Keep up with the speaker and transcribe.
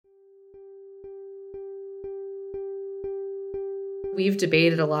We've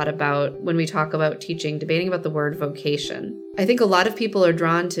debated a lot about, when we talk about teaching, debating about the word vocation. I think a lot of people are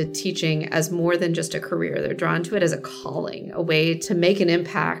drawn to teaching as more than just a career. They're drawn to it as a calling, a way to make an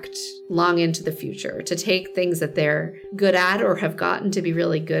impact long into the future, to take things that they're good at or have gotten to be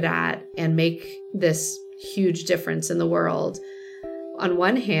really good at and make this huge difference in the world. On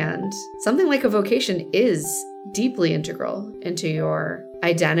one hand, something like a vocation is deeply integral into your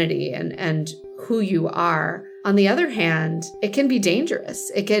identity and who you are. On the other hand, it can be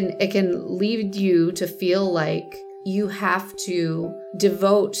dangerous. It can lead you to feel like you have to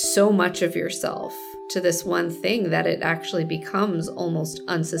devote so much of yourself to this one thing that it actually becomes almost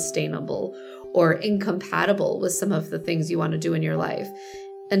unsustainable or incompatible with some of the things you want to do in your life,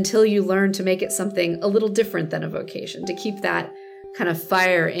 until you learn to make it something a little different than a vocation, to keep that kind of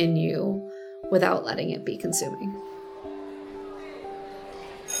fire in you without letting it be consuming.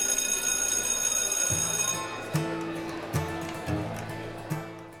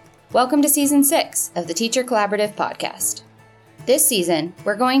 Welcome to Season 6 of the Teacher Collaborative podcast. This season,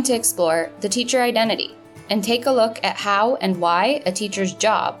 we're going to explore the teacher identity and take a look at how and why a teacher's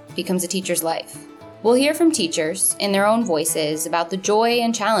job becomes a teacher's life. We'll hear from teachers in their own voices about the joy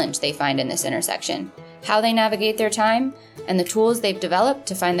and challenge they find in this intersection, how they navigate their time, and the tools they've developed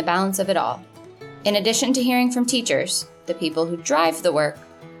to find the balance of it all. In addition to hearing from teachers, the people who drive the work,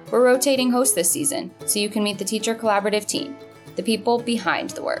 we're rotating hosts this season so you can meet the Teacher Collaborative team, the people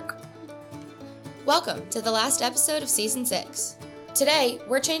behind the work. Welcome to the last episode of Season 6. Today,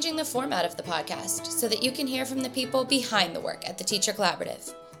 we're changing the format of the podcast so that you can hear from the people behind the work at the Teacher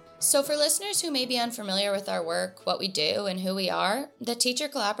Collaborative. So for listeners who may be unfamiliar with our work, what we do, and who we are, the Teacher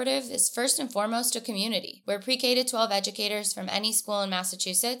Collaborative is first and foremost a community where pre-K to 12 educators from any school in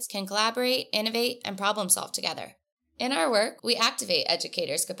Massachusetts can collaborate, innovate, and problem solve together. In our work, we activate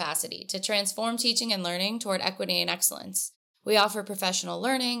educators' capacity to transform teaching and learning toward equity and excellence. We offer professional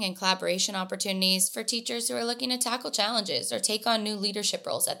learning and collaboration opportunities for teachers who are looking to tackle challenges or take on new leadership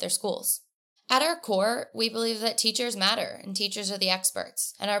roles at their schools. At our core, we believe that teachers matter and teachers are the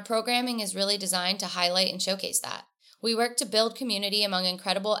experts, and our programming is really designed to highlight and showcase that. We work to build community among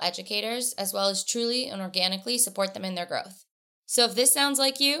incredible educators as well as truly and organically support them in their growth. So if this sounds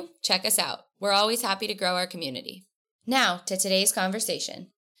like you, check us out. We're always happy to grow our community. Now to today's conversation.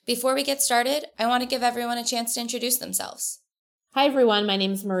 Before we get started, I want to give everyone a chance to introduce themselves. Hi, everyone. My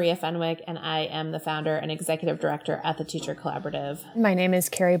name is Maria Fenwick, and I am the founder and executive director at the Teacher Collaborative. My name is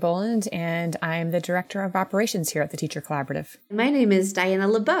Carrie Boland, and I'm the director of operations here at the Teacher Collaborative. My name is Diana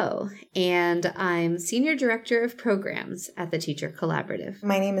LeBeau, and I'm senior director of programs at the Teacher Collaborative.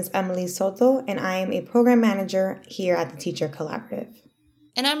 My name is Emily Soto, and I am a program manager here at the Teacher Collaborative.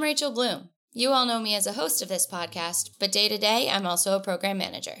 And I'm Rachel Bloom. You all know me as a host of this podcast, but day to day, I'm also a program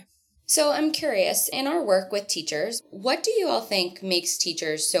manager. So I'm curious, in our work with teachers, what do you all think makes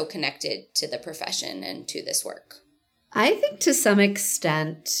teachers so connected to the profession and to this work? I think to some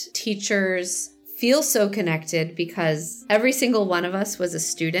extent, teachers feel so connected because every single one of us was a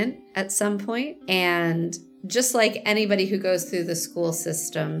student at some point. And just like anybody who goes through the school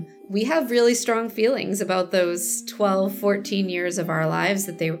system, we have really strong feelings about those 12, 14 years of our lives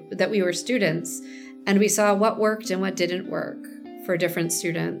that we were students. And we saw what worked and what didn't work for different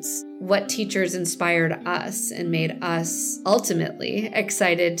students, what teachers inspired us and made us ultimately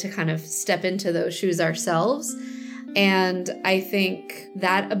excited to kind of step into those shoes ourselves. And I think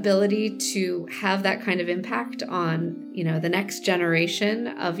that ability to have that kind of impact on, the next generation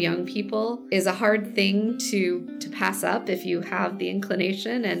of young people is a hard thing to pass up if you have the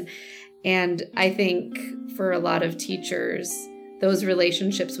inclination. And I think for a lot of teachers, those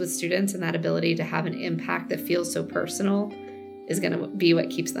relationships with students and that ability to have an impact that feels so personal is going to be what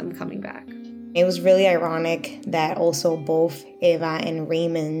keeps them coming back. It was really ironic that also both Eva and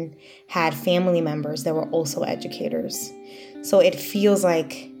Raymond had family members that were also educators. So it feels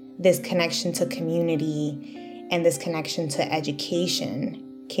like this connection to community and this connection to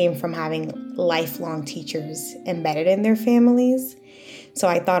education came from having lifelong teachers embedded in their families. So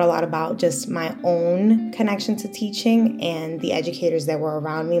I thought a lot about just my own connection to teaching and the educators that were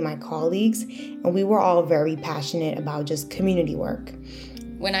around me, my colleagues, and we were all very passionate about just community work.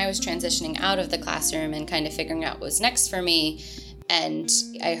 When I was transitioning out of the classroom and kind of figuring out what was next for me, and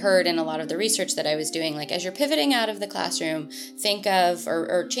I heard in a lot of the research that I was doing, like as you're pivoting out of the classroom, think of,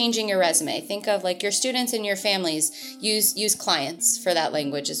 or changing your resume, think of like your students and your families, use clients for that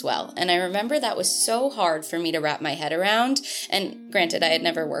language as well. And I remember that was so hard for me to wrap my head around. And granted, I had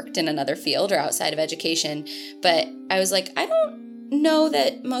never worked in another field or outside of education, but I was like, I don't know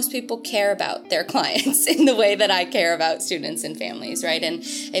that most people care about their clients in the way that I care about students and families, right? And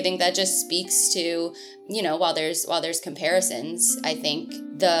I think that just speaks to, while there's comparisons, I think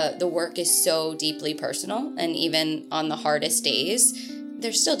the work is so deeply personal, and even on the hardest days,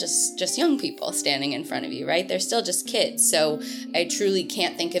 they're still just young people standing in front of you, right? They're still just kids. So I truly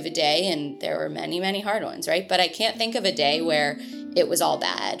can't think of a day, and there were many, many hard ones, right? But I can't think of a day where it was all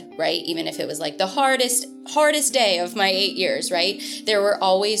bad, right? Even if it was like the hardest day of my 8 years, right? There were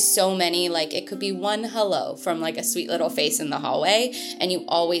always so many, like it could be one hello from like a sweet little face in the hallway, and you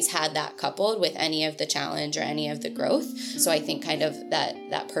always had that coupled with any of the challenge or any of the growth. So I think kind of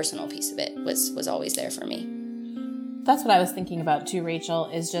that personal piece of it was always there for me. That's what I was thinking about too, Rachel,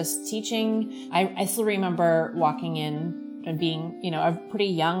 is just teaching. I still remember walking in and being, a pretty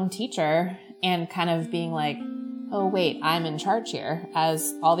young teacher and kind of being like, oh, wait, I'm in charge here,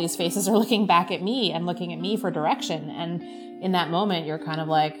 as all these faces are looking back at me and looking at me for direction. And in that moment, you're kind of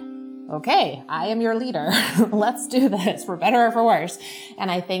like, okay, I am your leader. Let's do this, for better or for worse.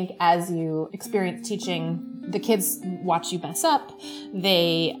 And I think as you experience teaching, the kids watch you mess up.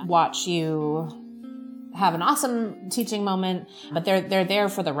 They watch you have an awesome teaching moment, but they're there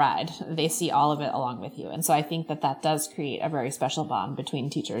for the ride. They see all of it along with you. And so I think that does create a very special bond between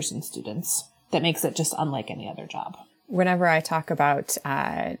teachers and students that makes it just unlike any other job. Whenever I talk about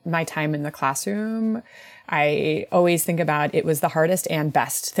my time in the classroom, I always think about it was the hardest and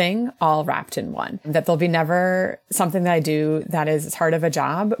best thing all wrapped in one. That there'll be never something that I do that is as hard of a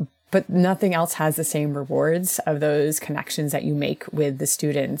job, but nothing else has the same rewards of those connections that you make with the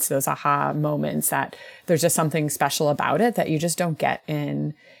students, those aha moments, that there's just something special about it that you just don't get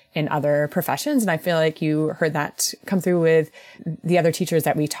in other professions. And I feel like you heard that come through with the other teachers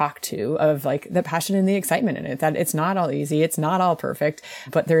that we talked to, of like the passion and the excitement in it, that it's not all easy. It's not all perfect,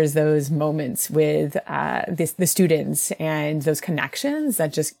 but there's those moments with the students and those connections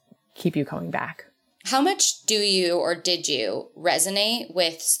that just keep you coming back. How much do you, or did you, resonate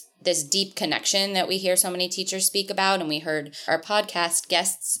with this deep connection that we hear so many teachers speak about, and we heard our podcast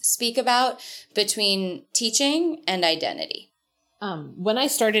guests speak about, between teaching and identity? When I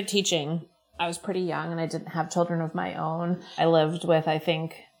started teaching, I was pretty young and I didn't have children of my own. I lived with, I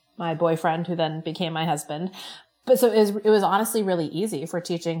think, my boyfriend, who then became my husband. But so it was honestly really easy for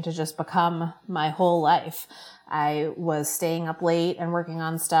teaching to just become my whole life. I was staying up late and working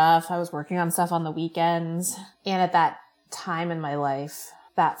on stuff. I was working on stuff on the weekends. And at that time in my life,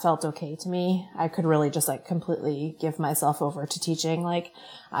 that felt okay to me. I could really just like completely give myself over to teaching. Like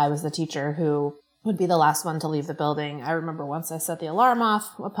I was the teacher who would be the last one to leave the building. I remember once I set the alarm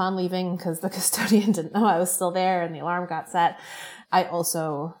off upon leaving because the custodian didn't know I was still there and the alarm got set. I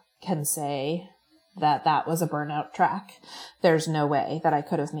also can say that was a burnout track. There's no way that I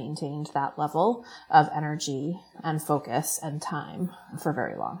could have maintained that level of energy and focus and time for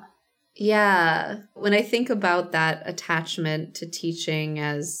very long. Yeah. When I think about that attachment to teaching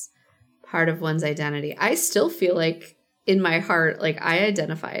as part of one's identity, I still feel like in my heart, like I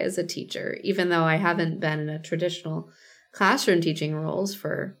identify as a teacher, even though I haven't been in a traditional classroom teaching roles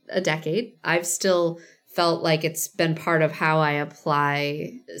for a decade. I've still felt like it's been part of how I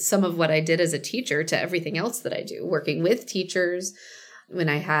apply some of what I did as a teacher to everything else that I do, working with teachers. When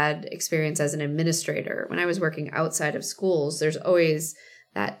I had experience as an administrator, when I was working outside of schools, there's always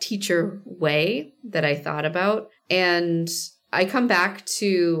that teacher way that I thought about. And I come back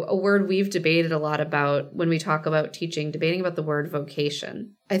to a word we've debated a lot about when we talk about teaching, debating about the word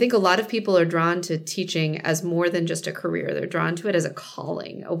vocation. I think a lot of people are drawn to teaching as more than just a career. They're drawn to it as a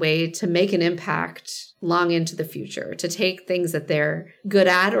calling, a way to make an impact long into the future, to take things that they're good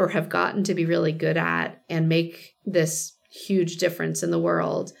at or have gotten to be really good at and make this huge difference in the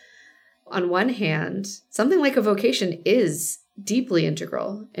world. On one hand, something like a vocation is deeply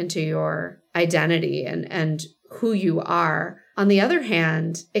integral into your identity and who you are. On the other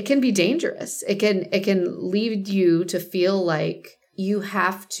hand, it can be dangerous. It can lead you to feel like you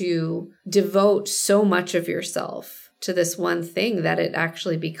have to devote so much of yourself to this one thing that it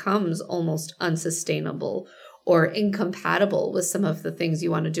actually becomes almost unsustainable or incompatible with some of the things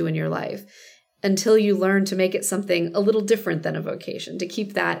you want to do in your life, until you learn to make it something a little different than a vocation, to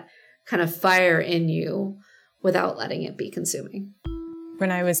keep that kind of fire in you without letting it be consuming.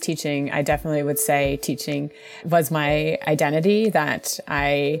 When I was teaching, I definitely would say teaching was my identity, that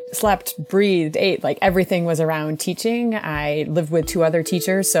I slept, breathed, ate, like everything was around teaching. I lived with 2 other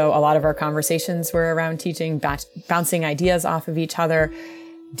teachers, so a lot of our conversations were around teaching, bouncing ideas off of each other,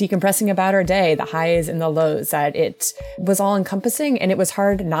 decompressing about our day, the highs and the lows, that it was all encompassing and it was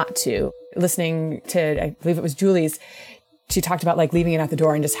hard not to. Listening to, I believe it was Julie's she talked about like leaving it at the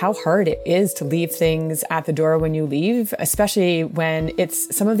door and just how hard it is to leave things at the door when you leave, especially when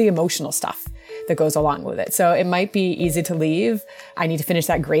it's some of the emotional stuff that goes along with it. So it might be easy to leave. I need to finish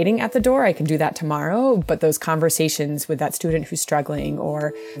that grading at the door. I can do that tomorrow. But those conversations with that student who's struggling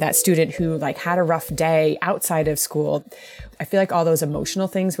or that student who like had a rough day outside of school, I feel like all those emotional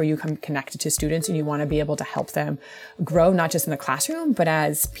things where you come connected to students and you want to be able to help them grow, not just in the classroom, but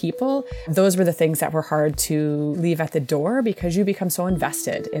as people, those were the things that were hard to leave at the door because you become so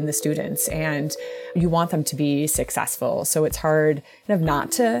invested in the students and you want them to be successful. So it's hard kind of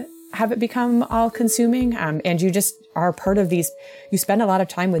not to have it become all consuming. And you just are part of these, you spend a lot of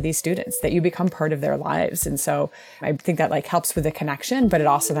time with these students that you become part of their lives. And so I think that like helps with the connection, but it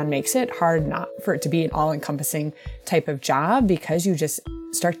also then makes it hard not for it to be an all encompassing type of job because you just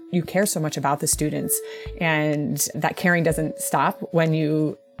you care so much about the students and that caring doesn't stop when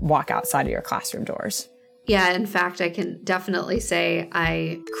you walk outside of your classroom doors. Yeah, in fact, I can definitely say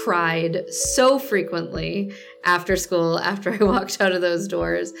I cried so frequently after school, after I walked out of those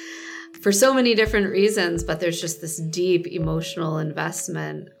doors for so many different reasons. But there's just this deep emotional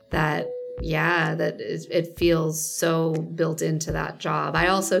investment that it feels so built into that job. I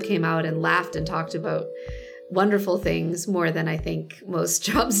also came out and laughed and talked about wonderful things more than I think most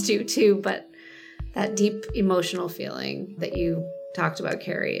jobs do too. But that deep emotional feeling that you talked about,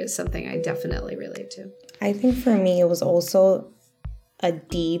 Carrie, is something I definitely relate to. I think for me, it was also a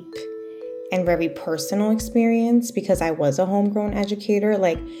deep and very personal experience because I was a homegrown educator.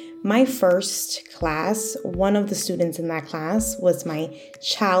 Like my first class, one of the students in that class was my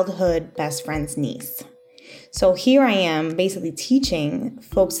childhood best friend's niece. So here I am basically teaching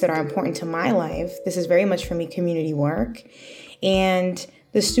folks that are important to my life. This is very much for me community work. And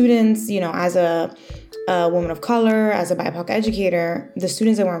the students, as a woman of color, as a BIPOC educator, the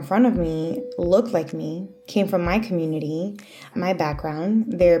students that were in front of me looked like me, came from my community, my background.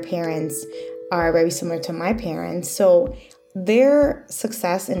 Their parents are very similar to my parents. So their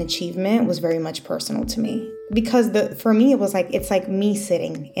success and achievement was very much personal to me because for me, it's like me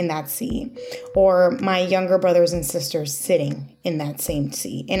sitting in that seat or my younger brothers and sisters sitting in that same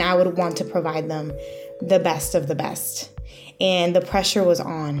seat. And I would want to provide them the best of the best. And the pressure was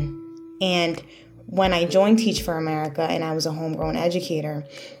on. And when I joined Teach for America and I was a homegrown educator,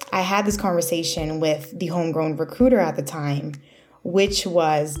 I had this conversation with the homegrown recruiter at the time, which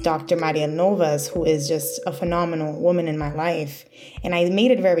was Dr. Maria Novas, who is just a phenomenal woman in my life. And I made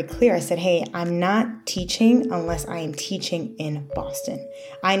it very clear. I said, hey, I'm not teaching unless I am teaching in Boston.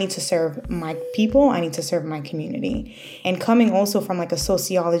 I need to serve my people. I need to serve my community. And coming also from like a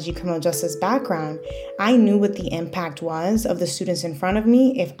sociology, criminal justice background, I knew what the impact was of the students in front of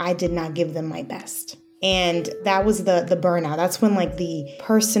me if I did not give them my best. And that was the burnout. That's when like the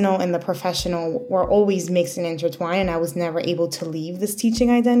personal and the professional were always mixed and intertwined. And I was never able to leave this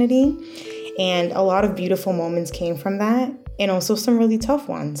teaching identity. And a lot of beautiful moments came from that. And also some really tough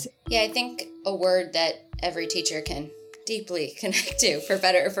ones. Yeah, I think a word that every teacher can deeply connect to, for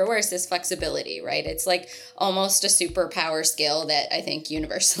better or for worse, is flexibility, right? It's like almost a superpower skill that I think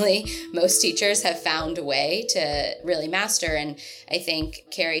universally most teachers have found a way to really master. And I think,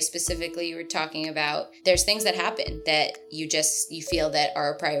 Carrie, specifically, you were talking about there's things that happen that you feel that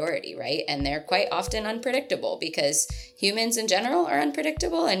are a priority, right? And they're quite often unpredictable because humans in general are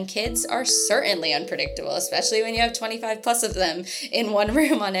unpredictable and kids are certainly unpredictable, especially when you have 25 plus of them in one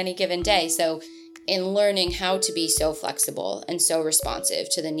room on any given day. So in learning how to be so flexible and so responsive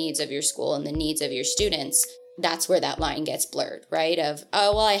to the needs of your school and the needs of your students, that's where that line gets blurred, right? Of,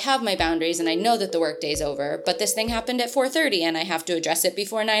 oh, well, I have my boundaries and I know that the workday's over, but this thing happened at 4:30 and I have to address it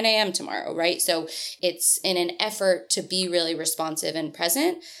before 9 a.m. tomorrow, right? So it's in an effort to be really responsive and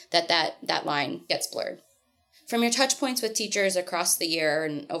present that line gets blurred. From your touch points with teachers across the year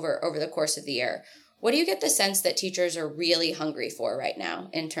and over the course of the year, what do you get the sense that teachers are really hungry for right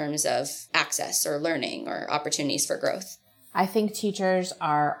now in terms of access or learning or opportunities for growth? I think teachers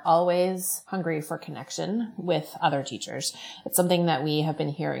are always hungry for connection with other teachers. It's something that we have been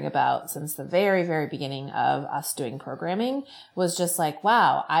hearing about since the very, very beginning of us doing programming, was just like,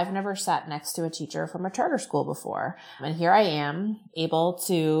 wow, I've never sat next to a teacher from a charter school before. And here I am able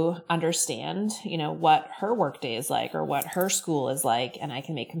to understand, what her workday is like or what her school is like. And I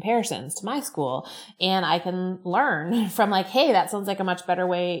can make comparisons to my school and I can learn from like, hey, that sounds like a much better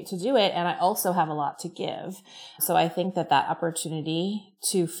way to do it. And I also have a lot to give. So I think that opportunity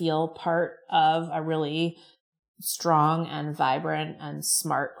to feel part of a really strong and vibrant and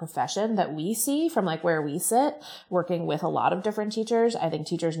smart profession that we see from like where we sit, working with a lot of different teachers. I think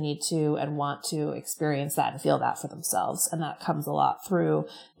teachers need to and want to experience that and feel that for themselves. And that comes a lot through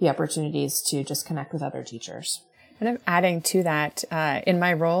the opportunities to just connect with other teachers. Kind of adding to that, in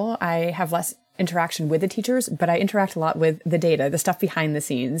my role, I have less interaction with the teachers, but I interact a lot with the data, the stuff behind the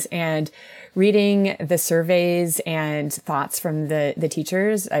scenes, and reading the surveys and thoughts from the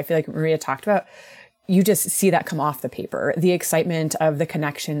teachers. I feel like Maria talked about, you just see that come off the paper, the excitement of the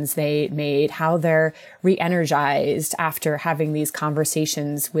connections they made, how they're re-energized after having these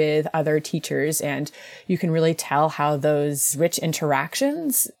conversations with other teachers. And you can really tell how those rich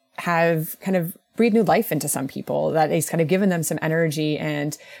interactions have kind of breathed new life into some people, that it's kind of given them some energy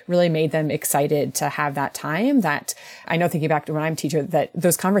and really made them excited to have that time. That I know, thinking back to when I'm a teacher, that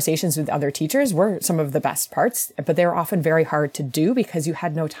those conversations with other teachers were some of the best parts, but they were often very hard to do because you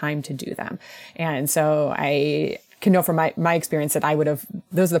had no time to do them. And so I can know from my experience that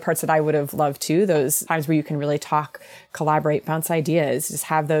those are the parts that I would have loved too. Those times where you can really talk, collaborate, bounce ideas, just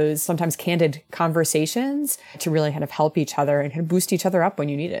have those sometimes candid conversations to really kind of help each other and kind of boost each other up when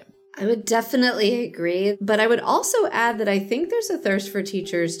you need it. I would definitely agree. But I would also add that I think there's a thirst for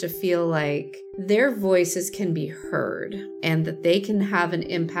teachers to feel like their voices can be heard and that they can have an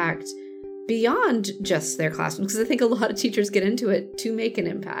impact beyond just their classrooms. Because I think a lot of teachers get into it to make an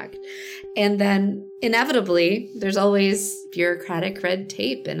impact. And then inevitably, there's always bureaucratic red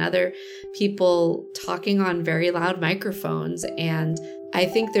tape and other people talking on very loud microphones. And I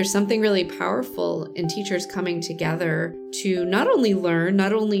think there's something really powerful in teachers coming together to not only learn,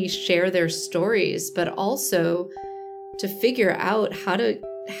 not only share their stories, but also to figure out how to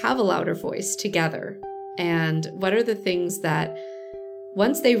have a louder voice together. And what are the things that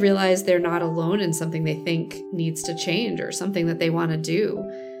once they realize they're not alone in something they think needs to change or something that they want to do,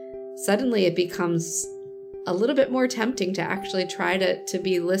 suddenly it becomes a little bit more tempting to actually try to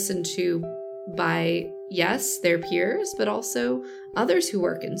be listened to by, yes, their peers, but also others who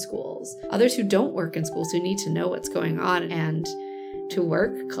work in schools, others who don't work in schools, who need to know what's going on, and to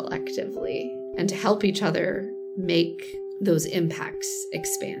work collectively and to help each other make those impacts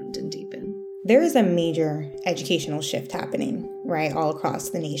expand and deepen. There is a major educational shift happening, right, all across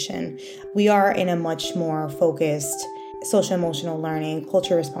the nation. We are in a much more focused social emotional learning,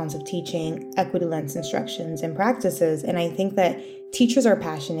 culture responsive teaching, equity lens instructions and practices. And I think that teachers are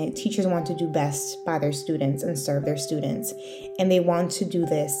passionate. Teachers want to do best by their students and serve their students. And they want to do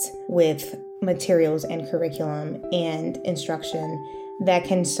this with materials and curriculum and instruction that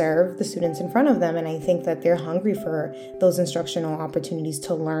can serve the students in front of them. And I think that they're hungry for those instructional opportunities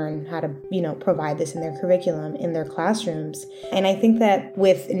to learn how to, provide this in their curriculum, in their classrooms. And I think that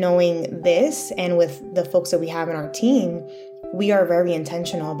with knowing this and with the folks that we have in our team, we are very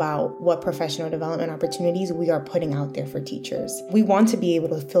intentional about what professional development opportunities we are putting out there for teachers. We want to be able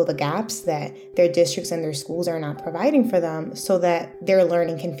to fill the gaps that their districts and their schools are not providing for them so that their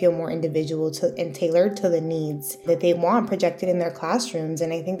learning can feel more individual and tailored to the needs that they want projected in their classrooms.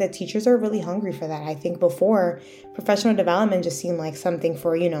 And I think that teachers are really hungry for that. I think before, professional development just seemed like something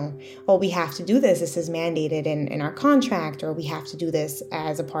for, we have to do this. This is mandated in our contract, or we have to do this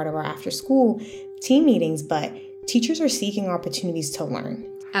as a part of our after school team meetings. But teachers are seeking opportunities to learn.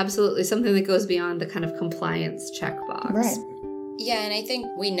 Absolutely. Something that goes beyond the kind of compliance checkbox. Right. Yeah, and I think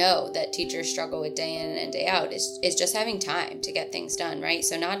we know that teachers struggle with day in and day out is just having time to get things done, right?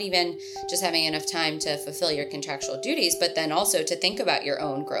 So not even just having enough time to fulfill your contractual duties, but then also to think about your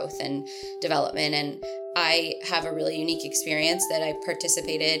own growth and development. And I have a really unique experience that I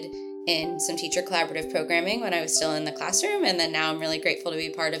participated in some teacher collaborative programming when I was still in the classroom. And then now I'm really grateful to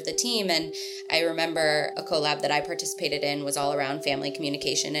be part of the team. And I remember a collab that I participated in was all around family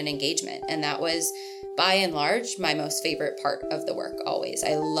communication and engagement. And that was, by and large, my most favorite part of the work always.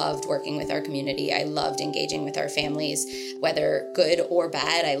 I loved working with our community. I loved engaging with our families, whether good or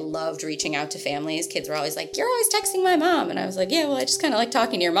bad. I loved reaching out to families. Kids were always like, "You're always texting my mom." And I was like, yeah, well, I just kind of like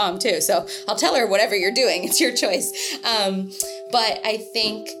talking to your mom too. So I'll tell her whatever you're doing. It's your choice. But I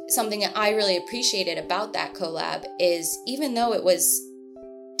think something that I really appreciated about that collab is, even though it was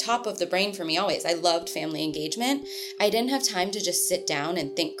top of the brain for me always, I loved family engagement, I didn't have time to just sit down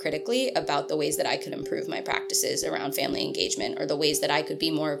and think critically about the ways that I could improve my practices around family engagement, or the ways that I could be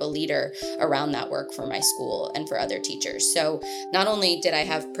more of a leader around that work for my school and for other teachers. So not only did I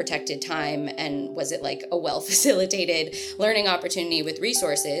have protected time and was it like a well-facilitated learning opportunity with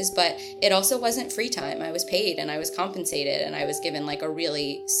resources, but it also wasn't free time. I was paid and I was compensated, and I was given like a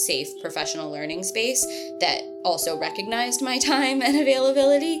really safe professional learning space that also recognized my time and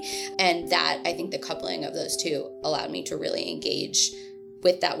availability. And that, I think the coupling of those two allowed me to really engage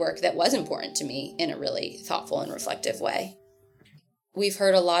with that work that was important to me in a really thoughtful and reflective way. We've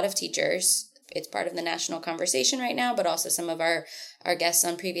heard a lot of teachers, it's part of the national conversation right now, but also some of our guests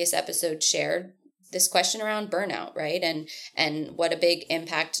on previous episodes shared this question around burnout, right? And what a big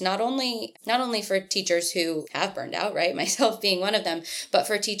impact, not only for teachers who have burned out, right? Myself being one of them, but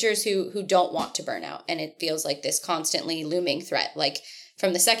for teachers who don't want to burn out. And it feels like this constantly looming threat. Like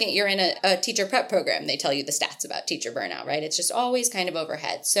from the second you're in a teacher prep program, they tell you the stats about teacher burnout, right? It's just always kind of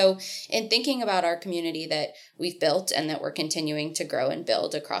overhead. So in thinking about our community that we've built and that we're continuing to grow and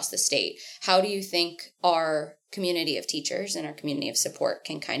build across the state, how do you think our community of teachers and our community of support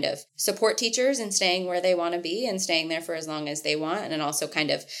can kind of support teachers in staying where they want to be and staying there for as long as they want, and also kind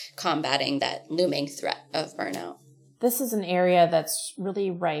of combating that looming threat of burnout? This is an area that's really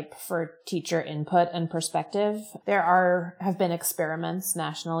ripe for teacher input and perspective. There have been experiments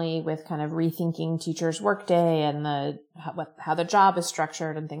nationally with kind of rethinking teachers' workday and how the job is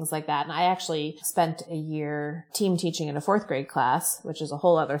structured and things like that. And I actually spent a year team teaching in a 4th grade class, which is a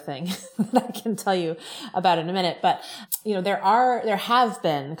whole other thing that I can tell you about in a minute. But, there have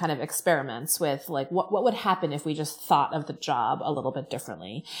been kind of experiments with like what would happen if we just thought of the job a little bit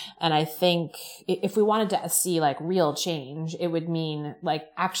differently. And I think if we wanted to see like real change, it would mean like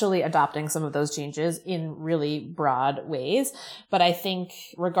actually adopting some of those changes in really broad ways. But I think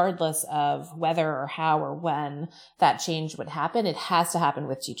regardless of whether or how or when that change would happen, it has to happen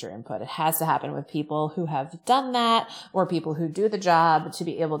with teacher input. It has to happen with people who have done that or people who do the job to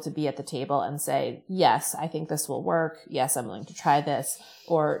be able to be at the table and say, yes, I think this will work. Yes, I'm willing to try this.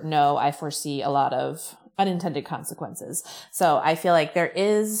 Or no, I foresee a lot of unintended consequences. So I feel like there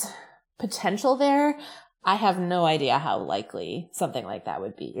is potential there. I have no idea how likely something like that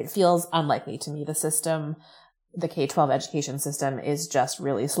would be. It feels unlikely to me. The K-12 education system is just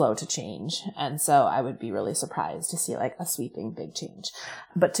really slow to change. And so I would be really surprised to see like a sweeping big change.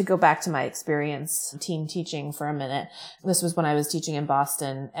 But to go back to my experience team teaching for a minute, this was when I was teaching in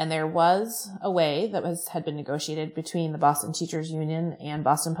Boston, and there was a way that had been negotiated between the Boston Teachers Union and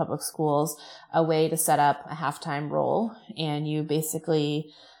Boston Public Schools, a way to set up a halftime role. And you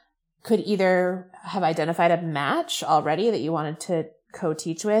basically could either have identified a match already that you wanted to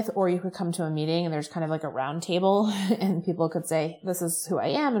co-teach with, or you could come to a meeting and there's kind of like a round table and people could say, this is who I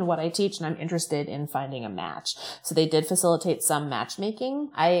am and what I teach, and I'm interested in finding a match. So they did facilitate some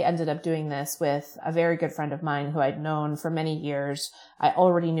matchmaking. I ended up doing this with a very good friend of mine who I'd known for many years. I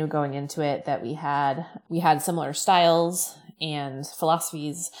already knew going into it that we had similar styles and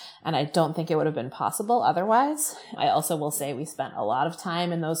philosophies, and I don't think it would have been possible otherwise. I also will say we spent a lot of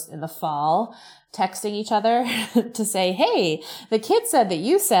time in the fall texting each other to say, hey, the kid said that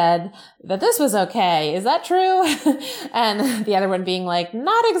you said that this was okay. Is that true? And the other one being like,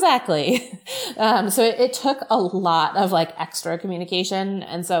 not exactly. So it took a lot of like extra communication.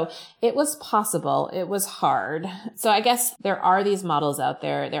 And so it was possible. It was hard. So I guess there are these models out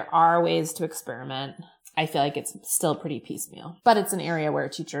there. There are ways to experiment. I feel like it's still pretty piecemeal, but it's an area where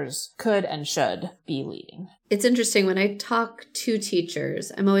teachers could and should be leading. It's interesting when I talk to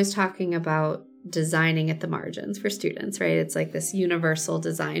teachers, I'm always talking about designing at the margins for students, right? It's like this universal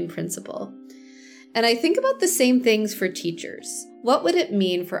design principle. And I think about the same things for teachers. What would it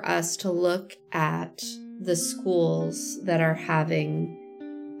mean for us to look at the schools that are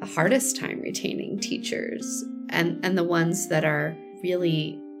having the hardest time retaining teachers and the ones that are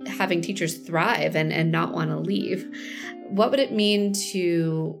really having teachers thrive and not want to leave? What would it mean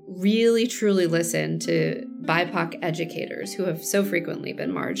to really truly listen to BIPOC educators who have so frequently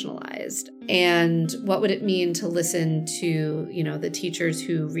been marginalized? And what would it mean to listen to, the teachers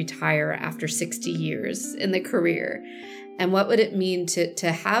who retire after 60 years in the career? And what would it mean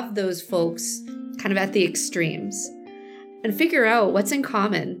to have those folks kind of at the extremes and figure out what's in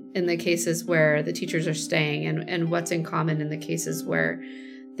common in the cases where the teachers are staying and what's in common in the cases where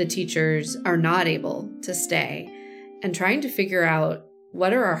the teachers are not able to stay, and trying to figure out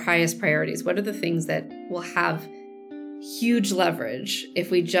what are our highest priorities? What are the things that will have huge leverage if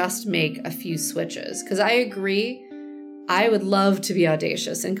we just make a few switches? Because I agree, I would love to be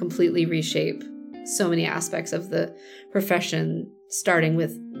audacious and completely reshape so many aspects of the profession, starting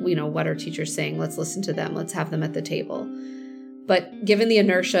with, what are teachers saying? Let's listen to them. Let's have them at the table. But given the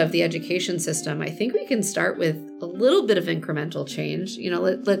inertia of the education system, I think we can start with a little bit of incremental change.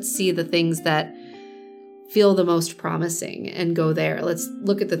 Let's see the things that feel the most promising and go there. Let's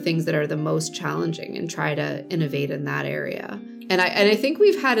look at the things that are the most challenging and try to innovate in that area. And I think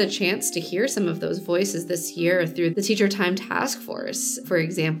we've had a chance to hear some of those voices this year through the Teacher Time Task Force, for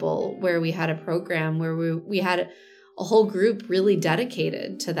example, where we had a program where we had a whole group really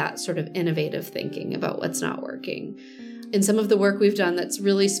dedicated to that sort of innovative thinking about what's not working. In some of the work we've done that's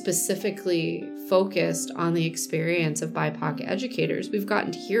really specifically focused on the experience of BIPOC educators, we've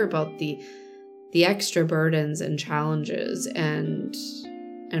gotten to hear about the extra burdens and challenges and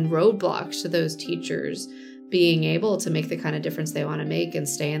and roadblocks to those teachers being able to make the kind of difference they want to make and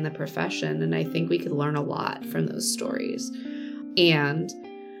stay in the profession. And I think we could learn a lot from those stories. And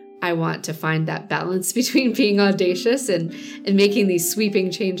I want to find that balance between being audacious and making these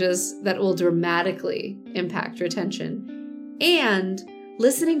sweeping changes that will dramatically impact retention, and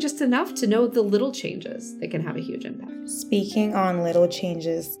listening just enough to know the little changes that can have a huge impact. Speaking on little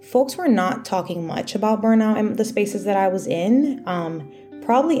changes, folks were not talking much about burnout in the spaces that I was in,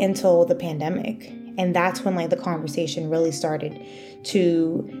 probably until the pandemic. And that's when the conversation really started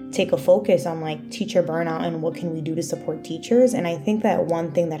to take a focus on teacher burnout and what can we do to support teachers. And I think that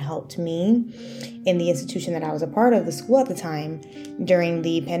one thing that helped me in the institution that I was a part of, the school at the time, during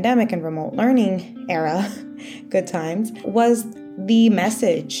the pandemic and remote learning era, good times, was the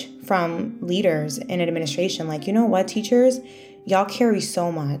message from leaders in administration. You know what, teachers, y'all carry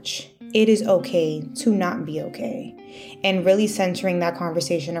so much. It is okay to not be okay. And really centering that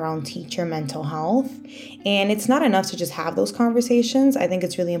conversation around teacher mental health. And it's not enough to just have those conversations. I think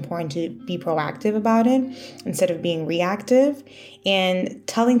it's really important to be proactive about it instead of being reactive, and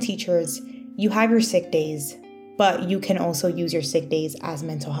telling teachers, you have your sick days, but you can also use your sick days as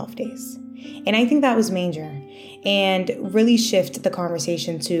mental health days. And I think that was major, and really shift the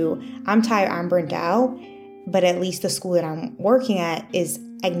conversation to, I'm tired, I'm burnt out, but at least the school that I'm working at is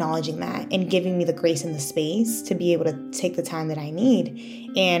acknowledging that and giving me the grace and the space to be able to take the time that I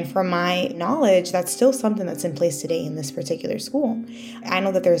need. And from my knowledge, that's still something that's in place today in this particular school. I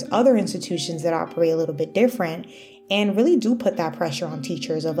know that there's other institutions that operate a little bit different and really do put that pressure on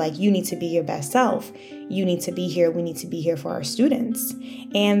teachers of you need to be your best self. You need to be here. We need to be here for our students.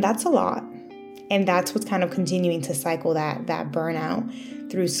 And that's a lot. And that's what's kind of continuing to cycle that burnout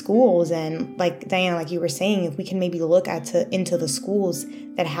through schools. And Diana, you were saying, if we can maybe look into the schools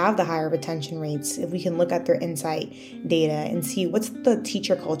that have the higher retention rates, if we can look at their insight data and see what's the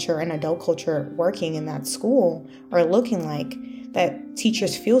teacher culture and adult culture working in that school or looking like, that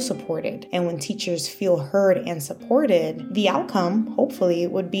teachers feel supported. And when teachers feel heard and supported, the outcome, hopefully,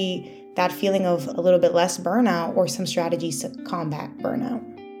 would be that feeling of a little bit less burnout or some strategies to combat burnout.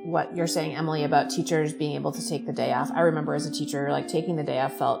 What you're saying, Emily, about teachers being able to take the day off. I remember as a teacher, taking the day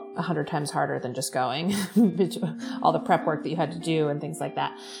off felt 100 times harder than just going. All the prep work that you had to do and things like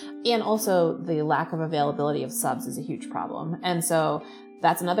that. And also the lack of availability of subs is a huge problem. And so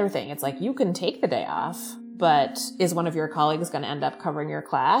that's another thing. It's you can take the day off, but is one of your colleagues going to end up covering your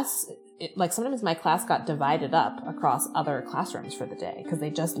class? Sometimes my class got divided up across other classrooms for the day because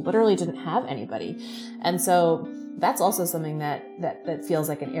they just literally didn't have anybody. And so that's also something that feels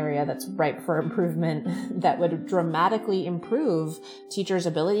like an area that's ripe for improvement, that would dramatically improve teachers'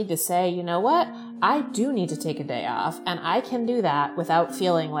 ability to say, you know what, I do need to take a day off, and I can do that without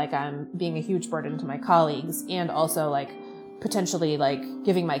feeling like I'm being a huge burden to my colleagues, and also potentially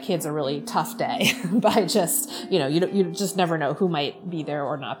giving my kids a really tough day by just, you just never know who might be there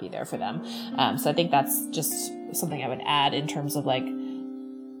or not be there for them. So I think that's just something I would add in terms of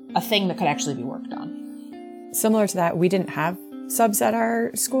a thing that could actually be worked on. Similar to that, we didn't have subs at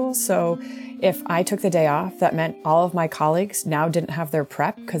our school. So if I took the day off, that meant all of my colleagues now didn't have their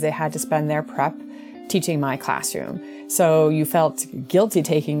prep because they had to spend their prep teaching my classroom. So you felt guilty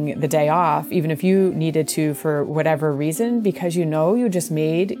taking the day off, even if you needed to for whatever reason, because you just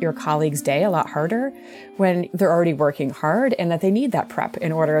made your colleagues' day a lot harder when they're already working hard and that they need that prep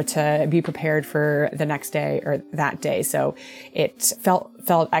in order to be prepared for the next day or that day. So it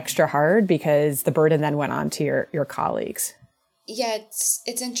felt extra hard because the burden then went on to your colleagues. Yeah,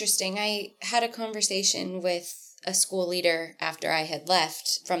 it's interesting. I had a conversation with a school leader after I had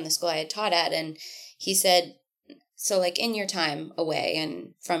left from the school I had taught at, and he said, so in your time away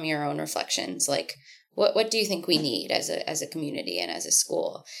and from your own reflections, what do you think we need as a community and as a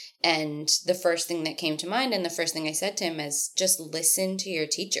school? And the first thing that came to mind, and the first thing I said to him, is just listen to your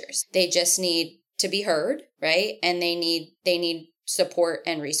teachers. They just need to be heard, right? And they need support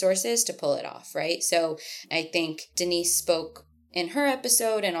and resources to pull it off, right? So I think Denise spoke in her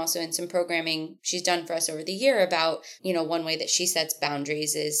episode and also in some programming she's done for us over the year about, one way that she sets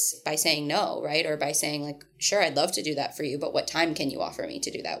boundaries is by saying no, right? Or by saying sure, I'd love to do that for you, but what time can you offer me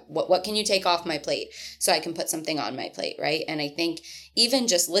to do that? What can you take off my plate so I can put something on my plate, right? And I think even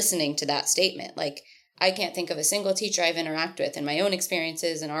just listening to that statement, I can't think of a single teacher I've interacted with in my own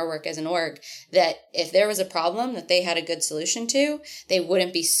experiences and our work as an org that if there was a problem that they had a good solution to, they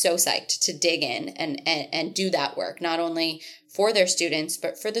wouldn't be so psyched to dig in and do that work, not only for their students,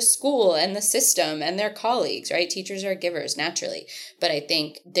 but for the school and the system and their colleagues, right? Teachers are givers naturally. But I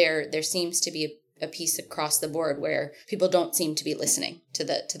think there seems to be a piece across the board where people don't seem to be listening to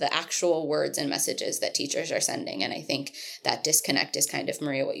the actual words and messages that teachers are sending. And I think that disconnect is kind of,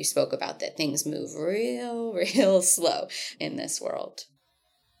 Maria, what you spoke about, that things move real slow in this world.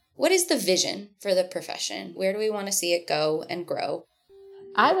 What is the vision for the profession? Where do we want to see it go and grow?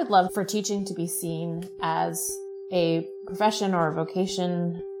 I would love for teaching to be seen as a profession or a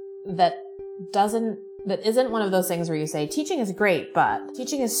vocation that isn't one of those things where you say, teaching is great, but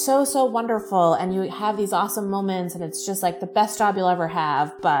teaching is so, so wonderful. And you have these awesome moments and it's just like the best job you'll ever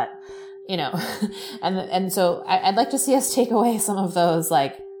have. But, and so I'd like to see us take away some of those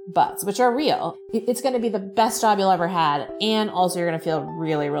like buts, which are real. It's going to be the best job you'll ever had. And also you're going to feel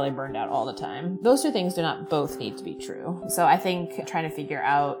really, really burned out all the time. Those two things do not both need to be true. So I think trying to figure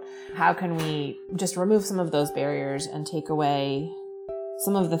out how can we just remove some of those barriers and take away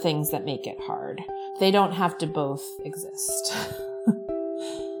some of the things that make it hard. They don't have to both exist.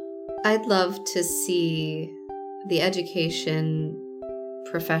 I'd love to see the education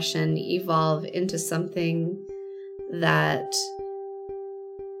profession evolve into something that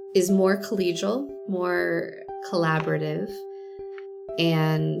is more collegial, more collaborative,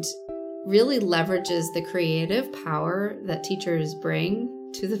 and really leverages the creative power that teachers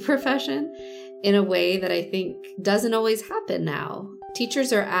bring to the profession in a way that I think doesn't always happen now.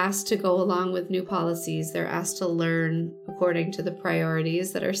 Teachers are asked to go along with new policies. They're asked to learn according to the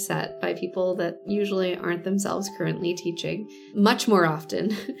priorities that are set by people that usually aren't themselves currently teaching, much more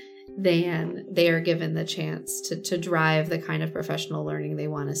often than they are given the chance to drive the kind of professional learning they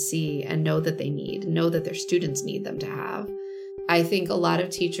want to see and know that they need, know that their students need them to have. I think a lot of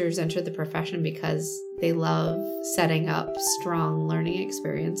teachers enter the profession because they love setting up strong learning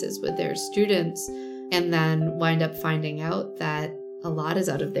experiences with their students and then wind up finding out that a lot is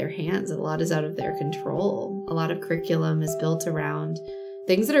out of their hands, a lot is out of their control. A lot of curriculum is built around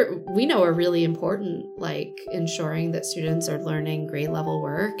things that we know are really important, like ensuring that students are learning grade level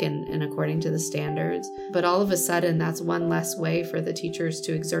work and according to the standards. But all of a sudden, that's one less way for the teachers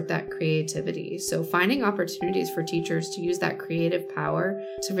to exert that creativity. So finding opportunities for teachers to use that creative power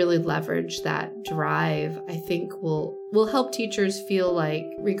to really leverage that drive, I think will help teachers feel like,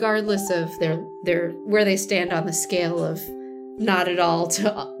 regardless of their where they stand on the scale of not at all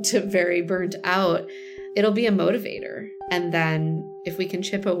to very burnt out, it'll be a motivator. And then if we can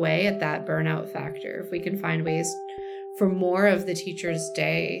chip away at that burnout factor, if we can find ways for more of the teacher's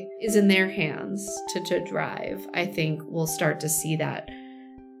day is in their hands to drive, I think we'll start to see that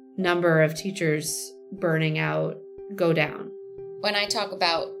number of teachers burning out go down. When I talk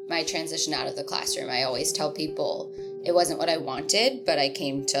about my transition out of the classroom, I always tell people it wasn't what I wanted, but I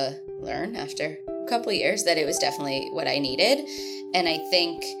came to learn after a couple of years that it was definitely what I needed. And I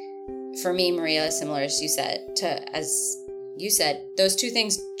think for me, Maria, similar as you said, those two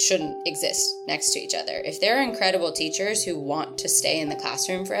things shouldn't exist next to each other. If there are incredible teachers who want to stay in the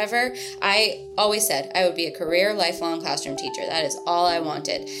classroom forever, I always said I would be a career, lifelong classroom teacher. That is all I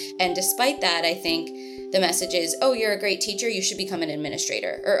wanted. And despite that, I think the message is, oh, you're a great teacher, you should become an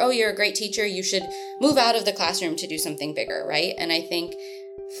administrator. Or, oh, you're a great teacher, you should move out of the classroom to do something bigger, right? And I think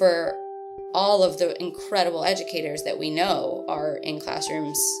for all of the incredible educators that we know are in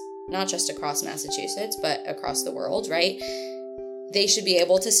classrooms, not just across Massachusetts, but across the world, right? They should be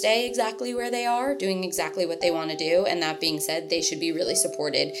able to stay exactly where they are, doing exactly what they want to do. And that being said, they should be really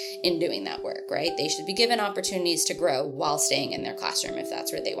supported in doing that work, right? They should be given opportunities to grow while staying in their classroom if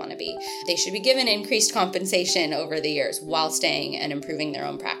that's where they want to be. They should be given increased compensation over the years while staying and improving their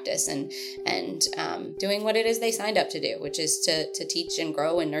own practice and doing what it is they signed up to do, which is to teach and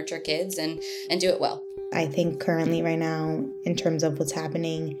grow and nurture kids and do it well. I think currently right now, in terms of what's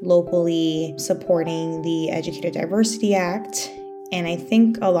happening locally, supporting the Educator Diversity Act, and I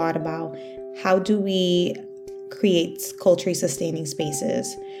think a lot about how do we create culturally sustaining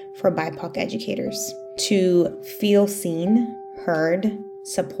spaces for BIPOC educators to feel seen, heard,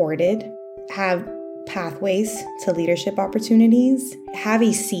 supported, have pathways to leadership opportunities, have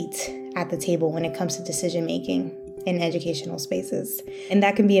a seat at the table when it comes to decision making in educational spaces. And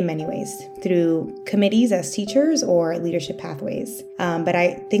that can be in many ways, through committees as teachers or leadership pathways. But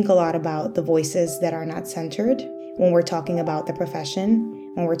I think a lot about the voices that are not centered when we're talking about the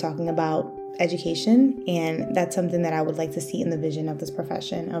profession, when we're talking about education. And that's something that I would like to see in the vision of this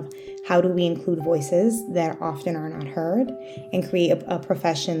profession, of how do we include voices that often are not heard and create a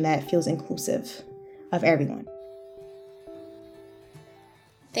profession that feels inclusive of everyone.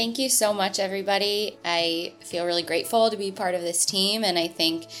 Thank you so much, everybody. I feel really grateful to be part of this team. And I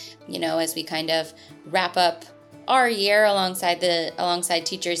think, as we kind of wrap up our year alongside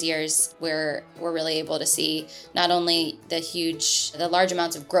teachers' years, we're really able to see not only the large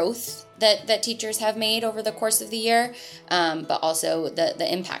amounts of growth that teachers have made over the course of the year, but also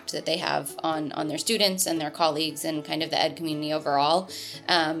the impact that they have on their students and their colleagues and kind of the ed community overall.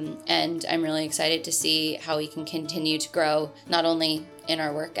 And I'm really excited to see how we can continue to grow, not only in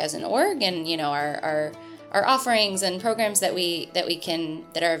our work as an org and, our offerings and programs that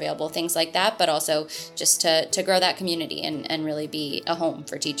are available, things like that, but also just to grow that community and really be a home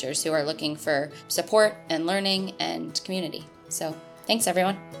for teachers who are looking for support and learning and community. So thanks,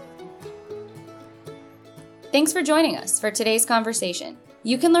 everyone. Thanks for joining us for today's conversation.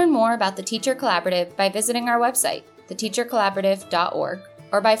 You can learn more about the Teacher Collaborative by visiting our website, theteachercollaborative.org,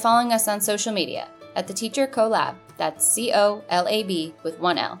 or by following us on social media at the Teacher Collab, that's COLAB with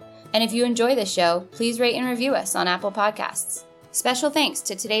one L. And if you enjoy this show, please rate and review us on Apple Podcasts. Special thanks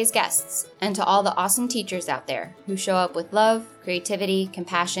to today's guests and to all the awesome teachers out there who show up with love, creativity,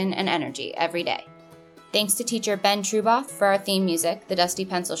 compassion, and energy every day. Thanks to teacher Ben Truboff for our theme music, The Dusty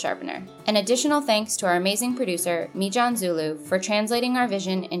Pencil Sharpener. An additional thanks to our amazing producer, Mijan Zulu, for translating our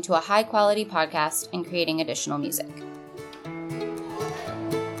vision into a high-quality podcast and creating additional music.